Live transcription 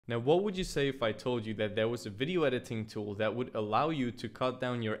Now, what would you say if I told you that there was a video editing tool that would allow you to cut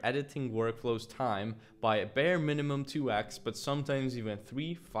down your editing workflow's time by a bare minimum 2x, but sometimes even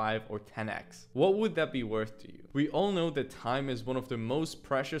 3, 5, or 10x? What would that be worth to you? We all know that time is one of the most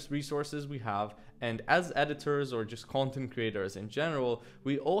precious resources we have, and as editors or just content creators in general,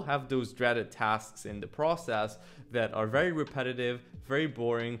 we all have those dreaded tasks in the process that are very repetitive, very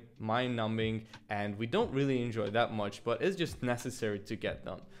boring, mind-numbing, and we don't really enjoy that much, but it's just necessary to get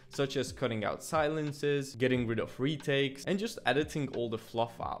done, such as cutting out silences, getting rid of retakes, and just editing all the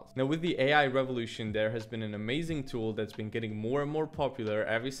fluff out. Now, with the AI revolution, there has been an amazing tool that's been getting more and more popular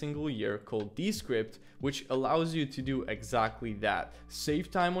every single year called Descript, which allows you to do exactly that. Save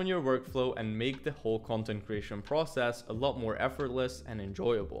time on your workflow and make the whole content creation process a lot more effortless and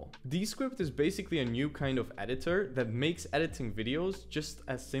enjoyable. Descript is basically a new kind of editor that makes editing videos just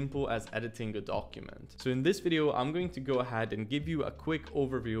as simple as editing a document. So in this video, I'm going to go ahead and give you a quick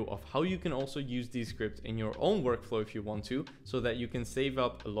overview of how you can also use Descript in your own workflow if you want to, so that you can save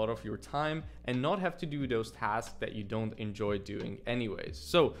up a lot of your time and not have to do those tasks that you don't enjoy doing anyways.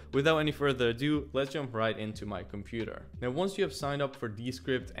 So without any further ado, let's jump right into my computer. Now, once you have signed up for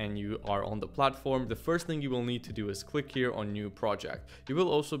Descript and you are on the platform, the first thing you will need to do is click here on New Project. You will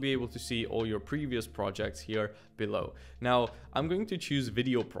also be able to see all your previous projects here below. Now, I'm going to choose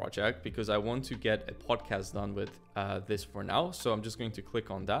Video Project because I want to get a podcast done with this for now. So I'm just going to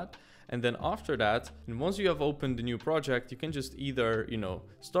click on that. And then after that, and once you have opened the new project, you can just either,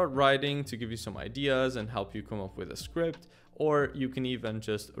 start writing to give you some ideas and help you come up with a script, or you can even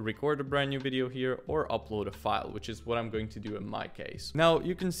just record a brand new video here or upload a file, which is what I'm going to do in my case. Now,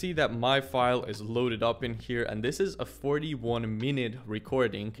 you can see that my file is loaded up in here, and this is a 41-minute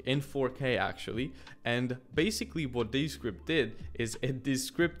recording in 4K actually. And basically what Descript did is it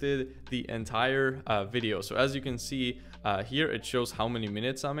descripted the entire video. So as you can see here, it shows how many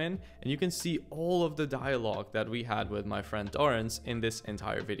minutes I'm in, and you can see all of the dialogue that we had with my friend Torrance in this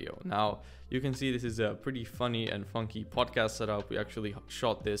entire video. Now, you can see this is a pretty funny and funky podcast setup. We actually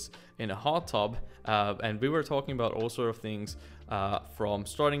shot this in a hot tub, and we were talking about all sorts of things, from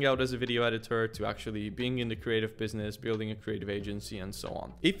starting out as a video editor to actually being in the creative business, building a creative agency, and so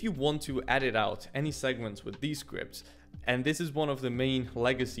on. If you want to edit out any segments with Descript, and this is one of the main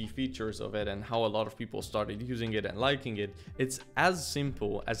legacy features of it and how a lot of people started using it and liking it, it's as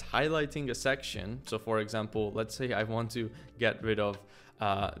simple as highlighting a section. So for example, let's say I want to get rid of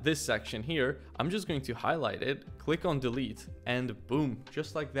this section here. I'm just going to highlight it, click on delete, and boom,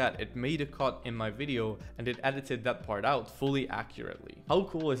 just like that, it made a cut in my video and it edited that part out fully accurately. How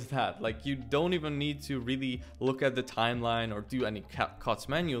cool is that? Like, you don't even need to really look at the timeline or do any cuts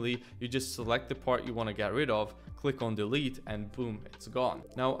manually. You just select the part you want to get rid of, click on delete, and boom, it's gone.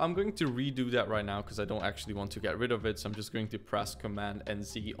 Now, I'm going to redo that right now because I don't actually want to get rid of it. So I'm just going to press Command and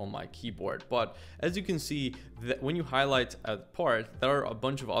Z on my keyboard. But as you can see, that when you highlight a part, there are a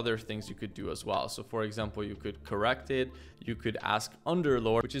bunch of other things you could do as well. So for example, you could correct it. You could ask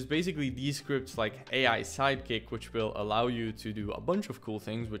Underlord, which is basically Descript's like AI sidekick, which will allow you to do a bunch of cool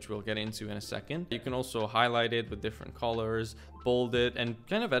things, which we'll get into in a second. You can also highlight it with different colors, bold it, and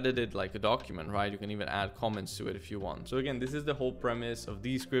kind of edit it like a document, right? You can even add comments to it if you want. So again, this is the whole premise of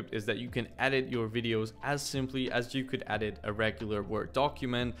Descript, is that you can edit your videos as simply as you could edit a regular Word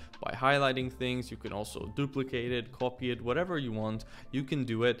document by highlighting things. You can also duplicate it, copy it, whatever you want, you can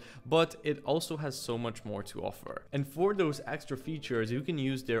do it, but it also has so much more to offer. And for those extra features, you can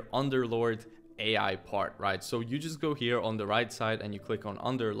use their Underlord AI part, right? So you just go here on the right side and you click on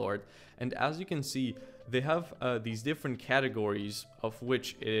Underlord, and as you can see, they have these different categories of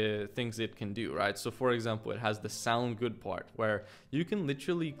which things it can do, right? So for example, it has the sound good part where you can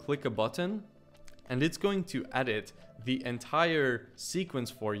literally click a button and it's going to edit the entire sequence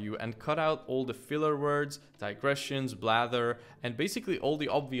for you and cut out all the filler words, digressions, blather, and basically all the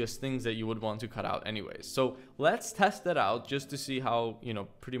obvious things that you would want to cut out anyways. So let's test that out just to see how,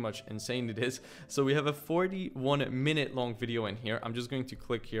 pretty much insane it is. So we have a 41-minute long video in here. I'm just going to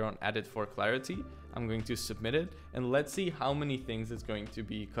click here on edit for clarity. I'm going to submit it, and let's see how many things it's going to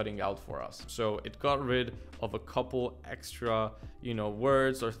be cutting out for us. So it got rid of a couple extra,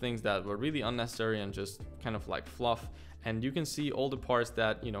 words or things that were really unnecessary and just kind of like fluff. And you can see all the parts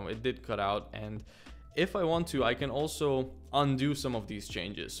that, it did cut out. And if I want to, I can also undo some of these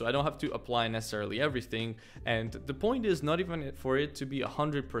changes. So I don't have to apply necessarily everything. And the point is not even for it to be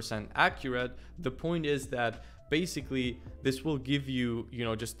 100% accurate. The point is that basically this will give you,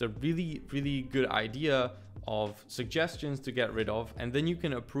 just a really, really good idea of suggestions to get rid of, and then you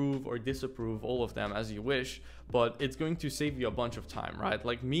can approve or disapprove all of them as you wish, but it's going to save you a bunch of time, right?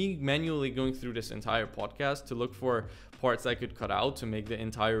 Like me manually going through this entire podcast to look for parts I could cut out to make the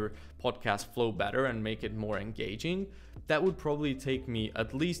entire podcast flow better and make it more engaging, that would probably take me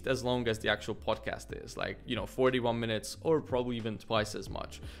at least as long as the actual podcast is, like, 41 minutes or probably even twice as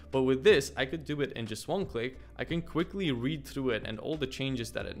much. But with this, I could do it in just one click. I can quickly read through it and all the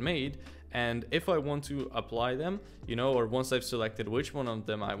changes that it made. And if I want to apply them, or once I've selected which one of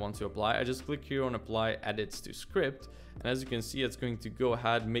them I want to apply, I just click here on apply edits to script. And as you can see, it's going to go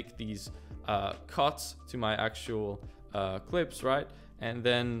ahead, make these cuts to my actual clips, right? And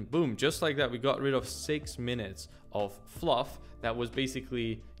then boom, just like that, we got rid of 6 minutes of fluff that was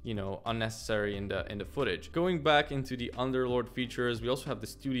basically unnecessary in the footage. Going back into the Underlord features, we also have the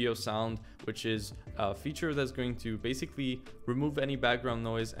studio sound, which is a feature that's going to basically remove any background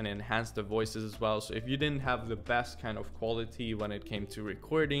noise and enhance the voices as well. So if you didn't have the best kind of quality when it came to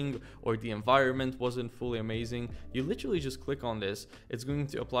recording, or the environment wasn't fully amazing, you literally just click on this. It's going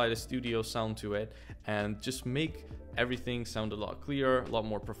to apply the studio sound to it and just make everything sound a lot clearer, a lot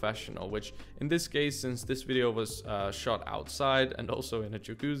more professional, which in this case, since this video was shot outside and also in a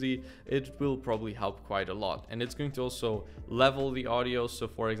jacuzzi, it will probably help quite a lot. And it's going to also level the audio. So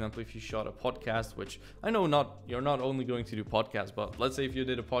for example, if you shot a podcast, which I know you're not only going to do podcasts, but let's say if you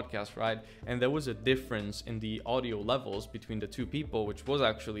did a podcast, right, and there was a difference in the audio levels between the two people, which was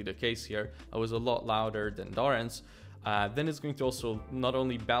actually the case here, I was a lot louder than Darren's, then it's going to also not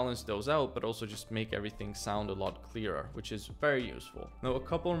only balance those out, but also just make everything sound a lot clearer, which is very useful. Now, a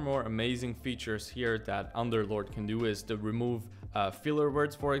couple more amazing features here that Underlord can do is to remove filler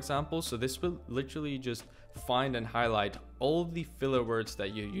words, for example. So this will literally just find and highlight all of the filler words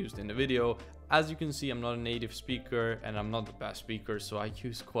that you used in the video. As you can see, I'm not a native speaker and I'm not the best speaker, so I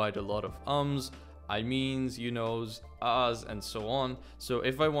use quite a lot of ums, I means, you knows, ahs, and so on. So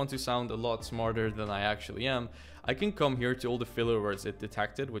if I want to sound a lot smarter than I actually am, I can come here to all the filler words it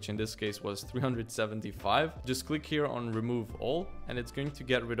detected, which in this case was 375. Just click here on remove all, and it's going to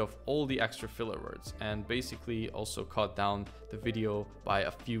get rid of all the extra filler words and basically also cut down the video by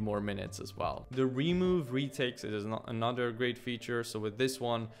a few more minutes as well. The remove retakes is another great feature. So with this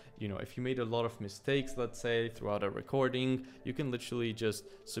one, if you made a lot of mistakes, let's say throughout a recording, you can literally just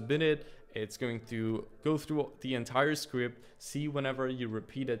submit it. It's going to go through the entire script, see whenever you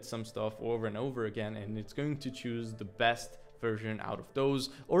repeated some stuff over and over again, and it's going to choose the best version out of those,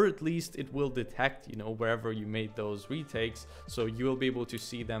 or at least it will detect, wherever you made those retakes, so you will be able to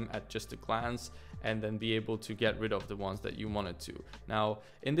see them at just a glance and then be able to get rid of the ones that you wanted to. Now,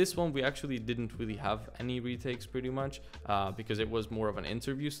 in this one, we actually didn't really have any retakes pretty much because it was more of an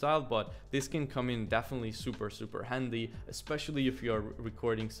interview style, but this can come in definitely super handy, especially if you are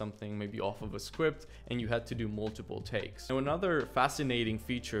recording something maybe off of a script and you had to do multiple takes. Now, another fascinating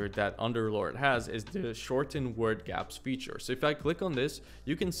feature that Underlord has is the shorten word gaps feature. So if I click on this,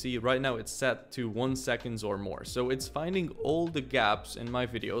 you can see right now it's set to 1 second or more. So it's finding all the gaps in my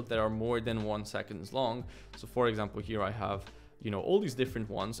video that are more than 1 second long. So for example, here I have all these different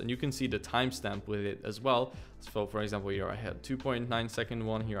ones, and you can see the timestamp with it as well. So for example, here I had 2.9 second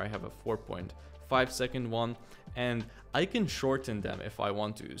one, here I have a 4.5 second one, and I can shorten them if I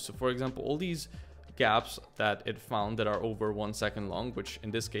want to. So for example, all these gaps that it found that are over 1 second long, which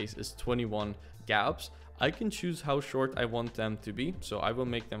in this case is 21 gaps, I can choose how short I want them to be. So I will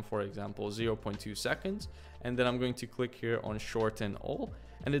make them, for example, 0.2 seconds, and then I'm going to click here on shorten all,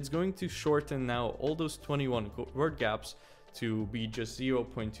 and it's going to shorten now all those 21 word gaps to be just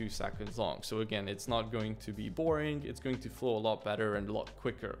 0.2 seconds long. So again, it's not going to be boring, it's going to flow a lot better and a lot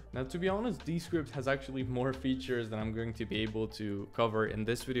quicker. Now, to be honest, Descript has actually more features than I'm going to be able to cover in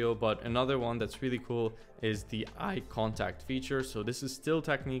this video, but another one that's really cool is the eye contact feature. So this is still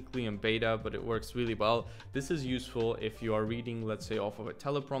technically in beta, but it works really well. This is useful if you are reading, let's say, off of a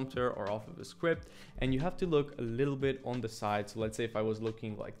teleprompter or off of a script, and you have to look a little bit on the side. So let's say if I was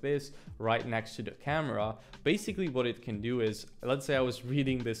looking like this right next to the camera, basically what it can do is, let's say I was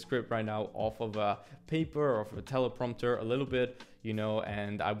reading this script right now off of a paper or off of a teleprompter a little bit,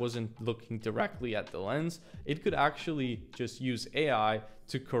 and I wasn't looking directly at the lens, it could actually just use AI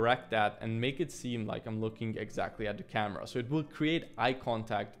to correct that and make it seem like I'm looking exactly at the camera. So it will create eye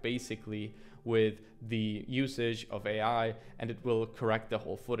contact basically with the usage of AI, and it will correct the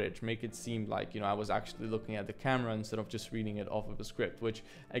whole footage, make it seem like, I was actually looking at the camera instead of just reading it off of a script, which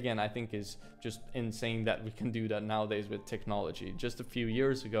again, I think is just insane that we can do that nowadays with technology. Just a few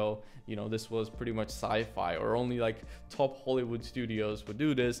years ago, this was pretty much sci-fi, or only like top Hollywood studios would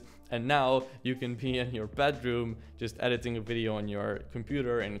do this. And now you can be in your bedroom just editing a video on your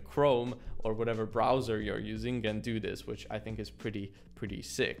computer in Chrome or whatever browser you're using and do this, which I think is pretty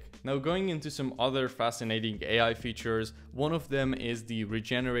sick. Now, going into some other fascinating AI features. One of them is the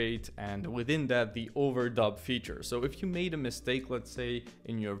regenerate, and within that the overdub feature. So if you made a mistake, let's say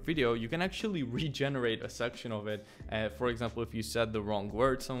in your video, you can actually regenerate a section of it. For example, if you said the wrong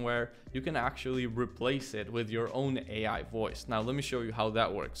word somewhere, you can actually replace it with your own AI voice. Now let me show you how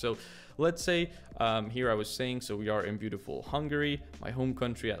that works. So let's say here I was saying, so we are in beautiful Hungary, my home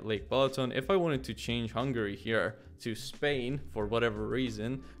country at Lake Balaton. If I wanted to change Hungary here to Spain for whatever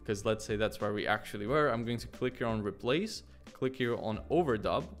reason, because let's say that's where we actually were, I'm going to click here on replace, click here on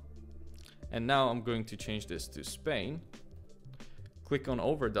overdub, and now I'm going to change this to Spain. Click on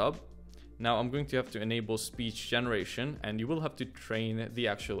overdub. Now I'm going to have to enable speech generation, and you will have to train the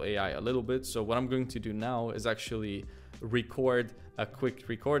actual AI a little bit. So what I'm going to do now is actually record a quick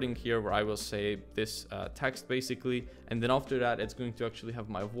recording here where I will say this text basically, and then after that it's going to actually have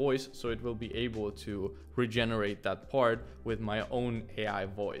my voice, so it will be able to regenerate that part with my own AI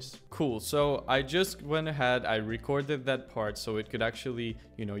voice. Cool. So I just went ahead, I recorded that part so it could actually,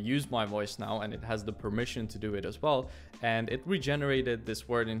 you know, use my voice now, and it has the permission to do it as well, and it regenerated this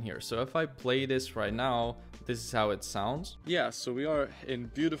word in here. So if I play this right now, this is how it sounds. Yeah, so we are in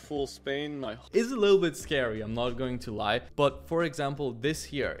beautiful Spain. It's a little bit scary, I'm not going to lie, but for example, this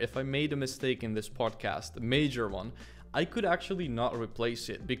here, if I made a mistake in this podcast, a major one, I could actually not replace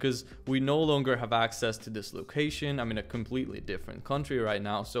it because we no longer have access to this location. I'm in a completely different country right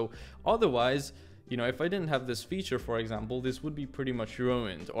now. So otherwise, you know, if I didn't have this feature, for example, this would be pretty much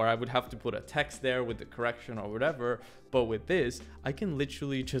ruined, or I would have to put a text there with the correction or whatever. But with this, I can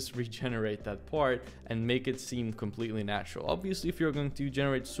literally just regenerate that part and make it seem completely natural. Obviously, if you're going to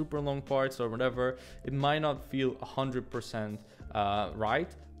generate super long parts or whatever, it might not feel 100% right.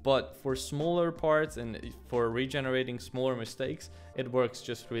 But for smaller parts and for regenerating smaller mistakes, it works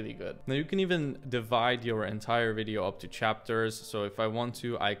just really good. Now you can even divide your entire video up to chapters. So if I want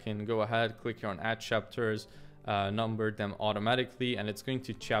to, I can go ahead, click here on add chapters, number them automatically, and it's going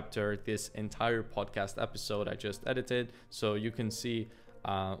to chapter this entire podcast episode I just edited. So you can see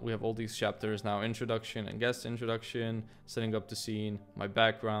we have all these chapters now: introduction and guest introduction, setting up the scene, my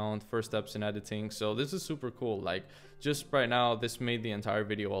background, first steps in editing. So this is super cool. Like, just right now, this made the entire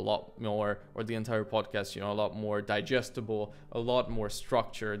video a lot more, or the entire podcast, you know, a lot more digestible, a lot more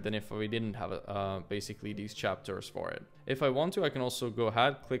structured than if we didn't have basically these chapters for it. If I want to, I can also go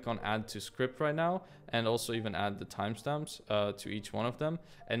ahead, click on add to script right now, and also even add the timestamps to each one of them.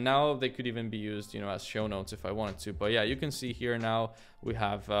 And now they could even be used, you know, as show notes if I wanted to. But yeah, you can see here now we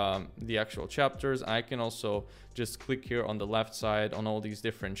have the actual chapters. I can also just click here on the left side on all these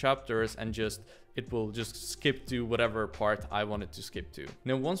different chapters, and it will just skip to whatever part I wanted to skip to.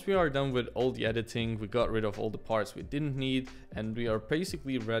 Now, once we are done with all the editing, we got rid of all the parts we didn't need, and we are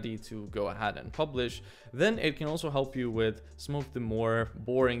basically ready to go ahead and publish. Then it can also help you with some of the more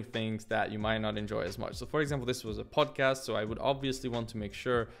boring things that you might not enjoy as much. So for example, this was a podcast, so I would obviously want to make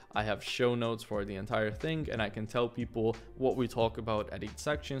sure I have show notes for the entire thing, and I can tell people what we talk about at each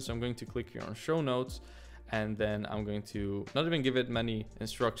section. So I'm going to click here on show notes, and then I'm going to not even give it many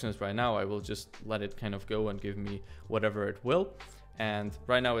instructions right now. I will just let it kind of go and give me whatever it will. And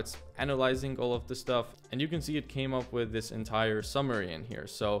right now it's analyzing all of the stuff, and you can see it came up with this entire summary in here.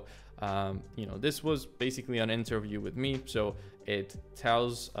 So you know, this was basically an interview with me, so it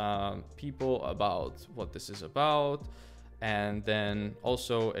tells people about what this is about, and then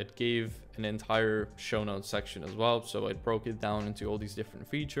also it gave an entire show notes section as well. So it broke it down into all these different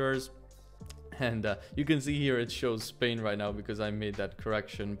features. And you can see here it shows Spain right now because I made that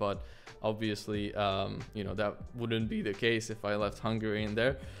correction, but obviously you know, that wouldn't be the case if I left Hungary in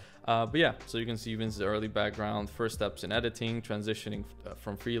there. But yeah, so you can see even the early background, first steps in editing, transitioning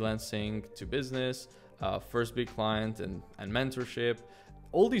from freelancing to business, first big client and mentorship.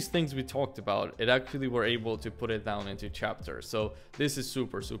 All these things we talked about, it actually were able to put it down into chapters. So this is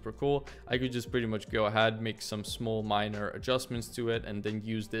super, super cool. I could just pretty much go ahead, make some small minor adjustments to it, and then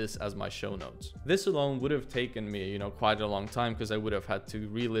use this as my show notes. This alone would have taken me, you know, quite a long time, because I would have had to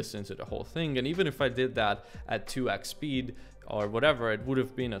re-listen to the whole thing. And even if I did that at 2x speed or whatever, it would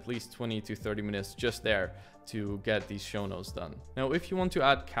have been at least 20 to 30 minutes just there to get these show notes done. Now, if you want to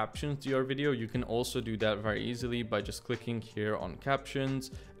add captions to your video, you can also do that very easily by just clicking here on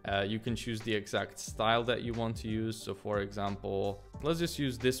captions. You can choose the exact style that you want to use. So for example, let's just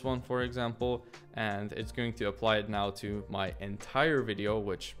use this one, for example, and it's going to apply it now to my entire video,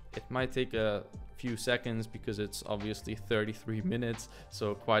 which it might take a few seconds because it's obviously 33 minutes,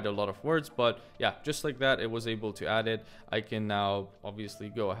 so quite a lot of words. But yeah, just like that, it was able to add it. I can now obviously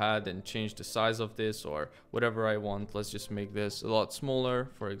go ahead and change the size of this or whatever I want. Let's just make this a lot smaller,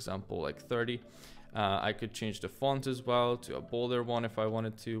 for example, like 30. I could change the font as well to a bolder one if I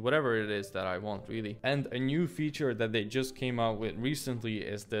wanted to, whatever it is that I want really. And a new feature that they just came out with recently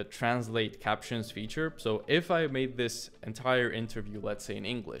is the translate captions feature. So if I made this entire interview, let's say in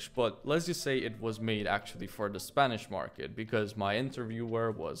English, but let's just say it was made actually for the Spanish market because my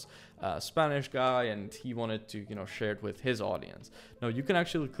interviewer was a Spanish guy and he wanted to, you know, share it with his audience. Now you can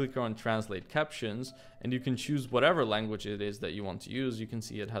actually click on translate captions and you can choose whatever language it is that you want to use. You can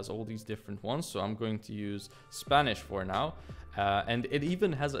see it has all these different ones. So I'm going to use Spanish for now. And it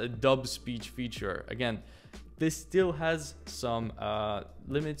even has a dub speech feature. Again, this still has some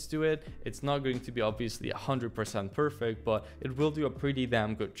limits to it. It's not going to be obviously 100% perfect, but it will do a pretty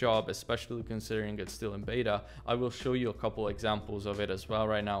damn good job, especially considering it's still in beta. I will show you a couple examples of it as well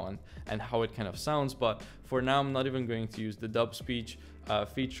right now and how it kind of sounds. But for now, I'm not even going to use the dub speech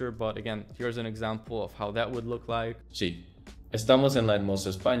feature. But again, here's an example of how that would look like. Sí, estamos en la hermosa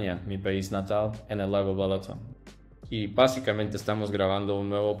España, mi país natal, en el lago Balatón. Y básicamente estamos grabando un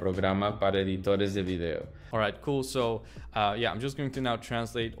nuevo programa para editores de video. All right, cool. So yeah, I'm just going to now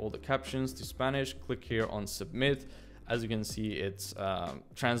translate all the captions to Spanish. Click here on submit. As you can see, it's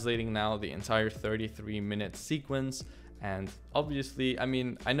translating now the entire 33-minute sequence. And obviously, I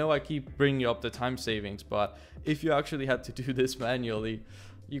mean, I know I keep bringing up the time savings, but if you actually had to do this manually,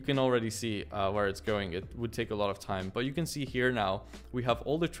 you can already see where it's going. It would take a lot of time, but you can see here now we have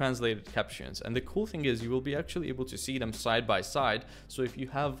all the translated captions, and the cool thing is you will be actually able to see them side by side. So if you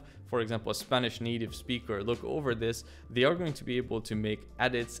have, for example, a Spanish native speaker look over this, they are going to be able to make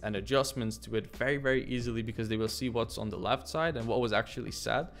edits and adjustments to it very, very easily because they will see what's on the left side and what was actually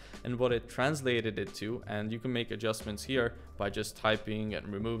said and what it translated it to. And you can make adjustments here by just typing and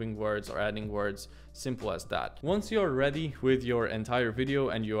removing words or adding words, simple as that. Once you're ready with your entire video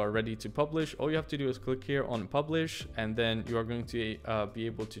and you are ready to publish, all you have to do is click here on publish, and then you are going to be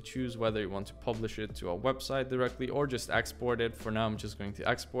able to choose whether you want to publish it to a website directly or just export it. For now, I'm just going to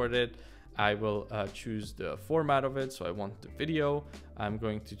export it. I will choose the format of it. So I want the video. I'm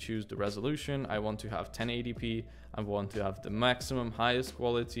going to choose the resolution. I want to have 1080p. I want to have the maximum highest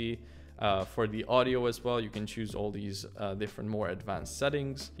quality. For the audio as well, you can choose all these different more advanced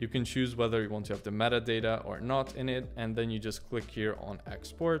settings. You can choose whether you want to have the metadata or not in it, and then you just click here on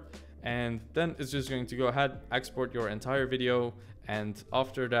export, and then it's just going to go ahead, export your entire video. And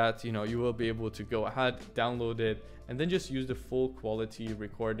after that, you know, you will be able to go ahead, download it, and then just use the full quality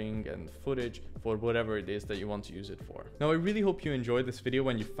recording and footage for whatever it is that you want to use it for. Now, I really hope you enjoyed this video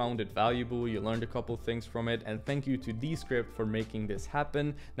and you found it valuable, you learned a couple things from it, and thank you to Descript for making this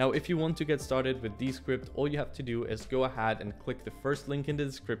happen. Now, if you want to get started with Descript, all you have to do is go ahead and click the first link in the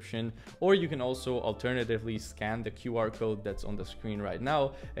description, or you can also alternatively scan the QR code that's on the screen right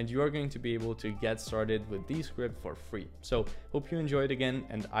now, and you are going to be able to get started with Descript for free. So hope you enjoyed again,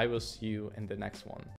 and I will see you in the next one.